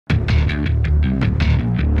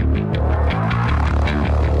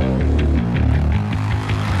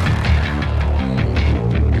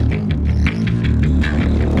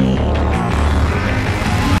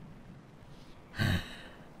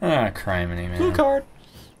man. Blue card.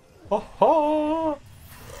 Oh, oh.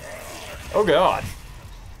 Oh god.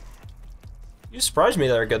 You surprised me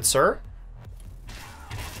there, good sir.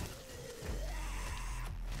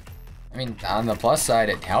 I mean, on the plus side,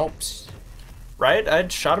 it helps. Right? I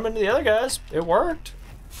shot him into the other guys. It worked.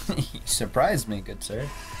 You surprised me, good sir.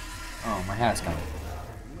 Oh, my hat's coming.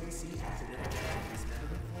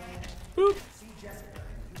 Boop.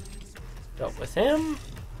 Dealt with him.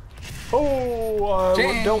 Oh,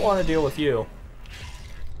 I don't want to deal with you.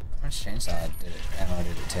 How much chainsaw ammo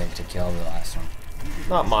did it take to kill the last one?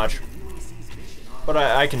 Not much. But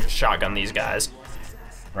I can shotgun these guys.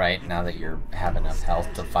 Right, now that you have enough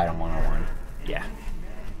health to fight them one-on-one. Yeah.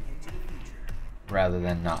 Rather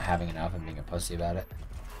than not having enough and being a pussy about it.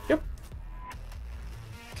 Yep.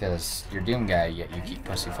 Because you're Doom guy, yet you keep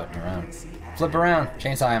pussyfooting around. Flip around,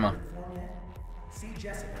 chainsaw ammo.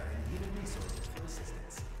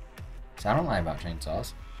 So I don't lie about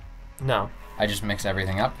chainsaws. No. I just mix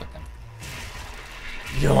everything up with them.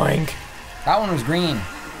 Yoink. That one was green.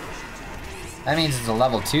 That means it's a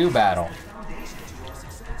level 2 battle.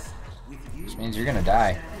 Which means you're gonna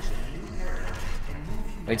die.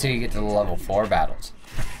 Wait till you get to the level 4 battles.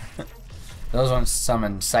 Those ones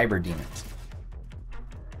summon cyber demons.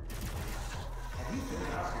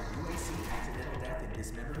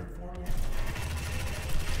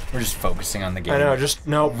 We're just focusing on the game. I know, just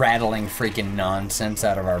nope. Rattling freaking nonsense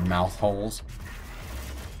out of our mouth holes.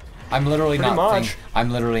 I'm literally I'm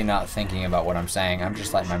literally not thinking about what I'm saying. I'm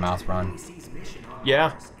just letting my mouth run.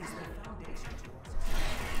 Yeah.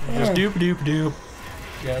 Just doop doop doop.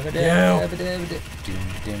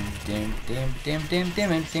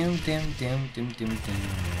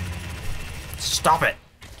 Stop it.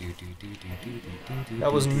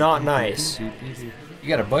 That was not nice. You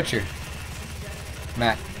got a butcher.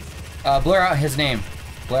 Matt. Blur out his name.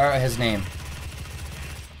 Blur out his name.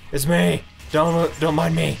 It's me. Don't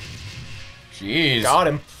mind me. Jeez. Got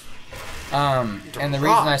him. And the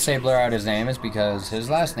reason I say blur out his name is because his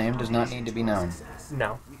last name does not need to be known.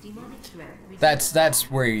 No. That's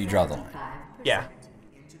where you draw the line. Yeah.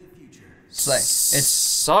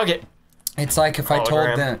 Suck it. It's like if I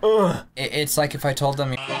told them. It's like if I told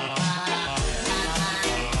them.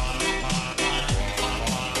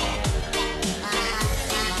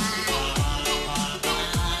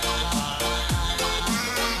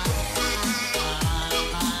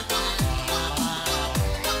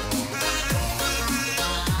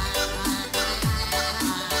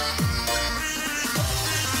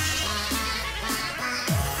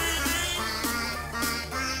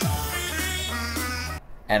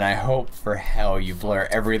 And I hope for hell you blur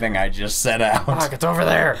everything I just said out. Fuck, it's over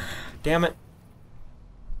there. Damn it.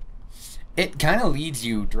 It kind of leads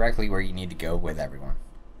you directly where you need to go with everyone.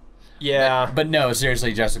 Yeah. But no,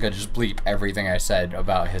 seriously, Jessica, just bleep everything I said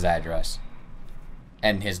about his address.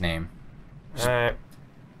 And his name. Alright.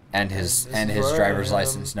 And his driver's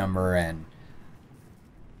license number and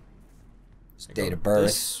date of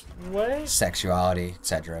birth, sexuality,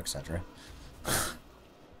 etc., etc.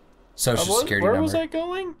 Social security where number. was I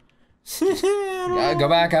going? Go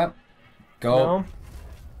back up. Go. No.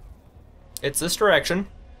 It's this direction.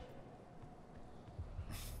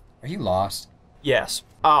 Are you lost? Yes.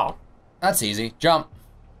 Oh. That's easy. Jump.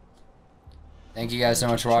 Thank you guys so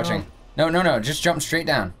much for watching. No. Just jump straight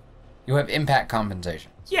down. You have impact compensation.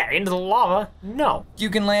 Yeah, into the lava? No. You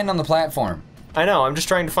can land on the platform. I know. I'm just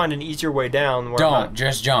trying to find an easier way down. Where Don't.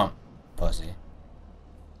 Just jump. Pussy.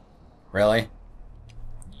 Really?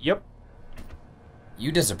 Yep.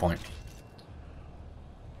 You disappoint me.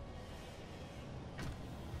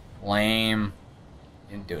 Lame.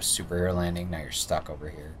 You didn't do a superhero landing, now you're stuck over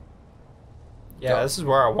here. Yeah, This is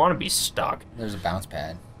where I want to be stuck. There's a bounce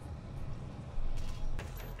pad.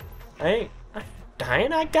 I'm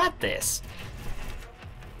dying, I got this.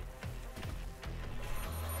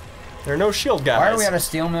 There are no shield guys. Why are we at a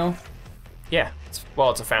steel mill? Yeah, it's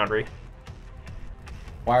a foundry.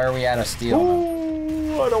 Why are we at a steel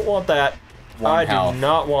mill? Ooh, I don't want that. I do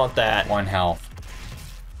not want that. 1 health.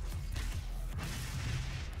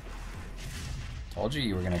 Told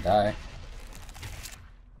you were gonna die.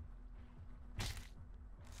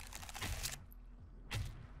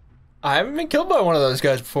 I haven't been killed by one of those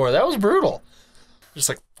guys before. That was brutal. Just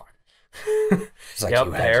like, fuck. It's like,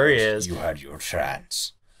 yep, there he is. You had your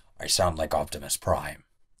chance. I sound like Optimus Prime.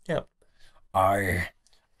 Yep. I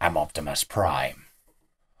am Optimus Prime.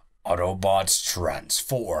 Autobots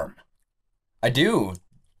transform. I do.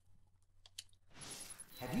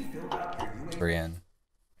 We're in.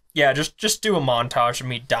 Yeah, just do a montage of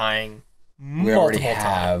me dying We already multiple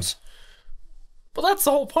times. Well, that's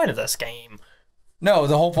the whole point of this game. No,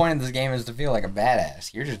 the whole point of this game is to feel like a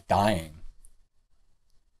badass. You're just dying.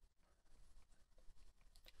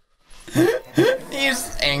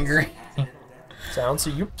 He's angry. Sounds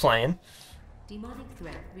of you playing. Demonic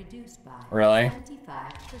threat reduced by Really?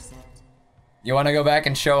 25%. You want to go back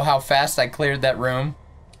and show how fast I cleared that room?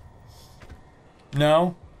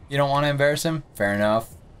 No? You don't want to embarrass him? Fair enough.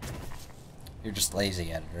 You're just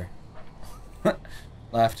lazy, editor.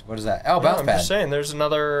 Left. What is that? Oh, bounce I'm pad. just saying, there's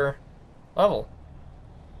another level.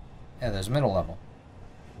 Yeah, there's middle level.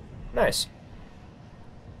 Nice.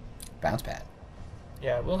 Bounce pad.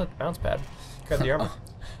 Yeah, we'll hit the bounce pad. Got the armor.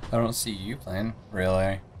 I don't see you playing.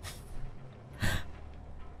 Really?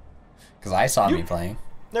 Because I saw me playing.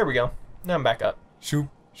 There we go. Now I'm back up. Shoop,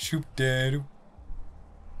 shoop, dad.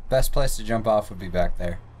 Best place to jump off would be back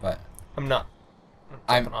there, but I'm not.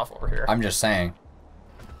 I'm jumping off over here. I'm just saying.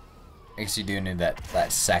 Because you do need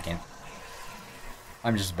that second.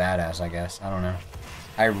 I'm just badass, I guess. I don't know.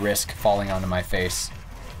 I risk falling onto my face.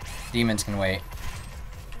 Demons can wait.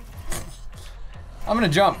 I'm gonna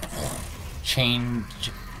jump.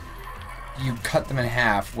 Change. You cut them in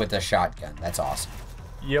half with a shotgun. That's awesome.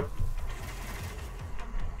 Yep.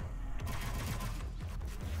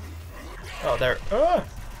 Oh, there. Oh,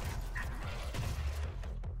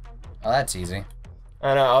 that's easy.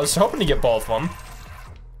 I know. I was hoping to get both of them.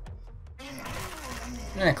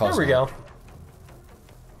 Yeah, close There we enough. go.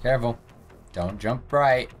 Careful. Don't jump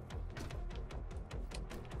right.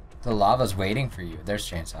 The lava's waiting for you. There's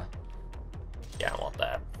Chainsaw. Yeah, I want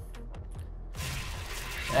that.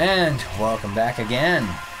 And welcome back again.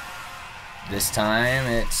 This time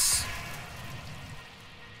it's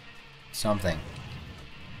something.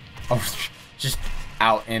 Oh, just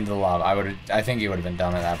out into the lava. I think you would have been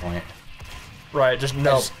done at that point. Right, just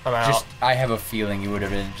nope. I'm out. I have a feeling you would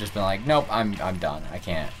have just been like, nope, I'm done. I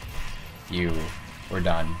can't. We're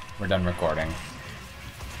done. We're done recording.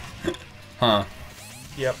 Huh.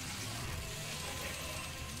 Yep.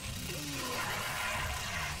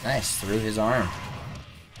 Nice, through his arm.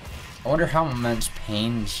 I wonder how much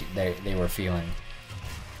pain they were feeling.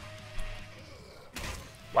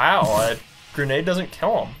 Wow, a grenade doesn't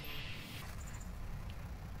kill him.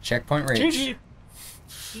 Checkpoint reach. GG.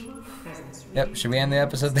 Yep, should we end the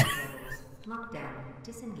episode there? Lockdown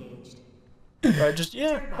disengaged. Right, just,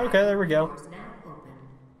 yeah, okay, there we go. Doors now open.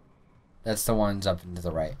 That's the ones up and to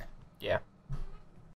the right. Yeah.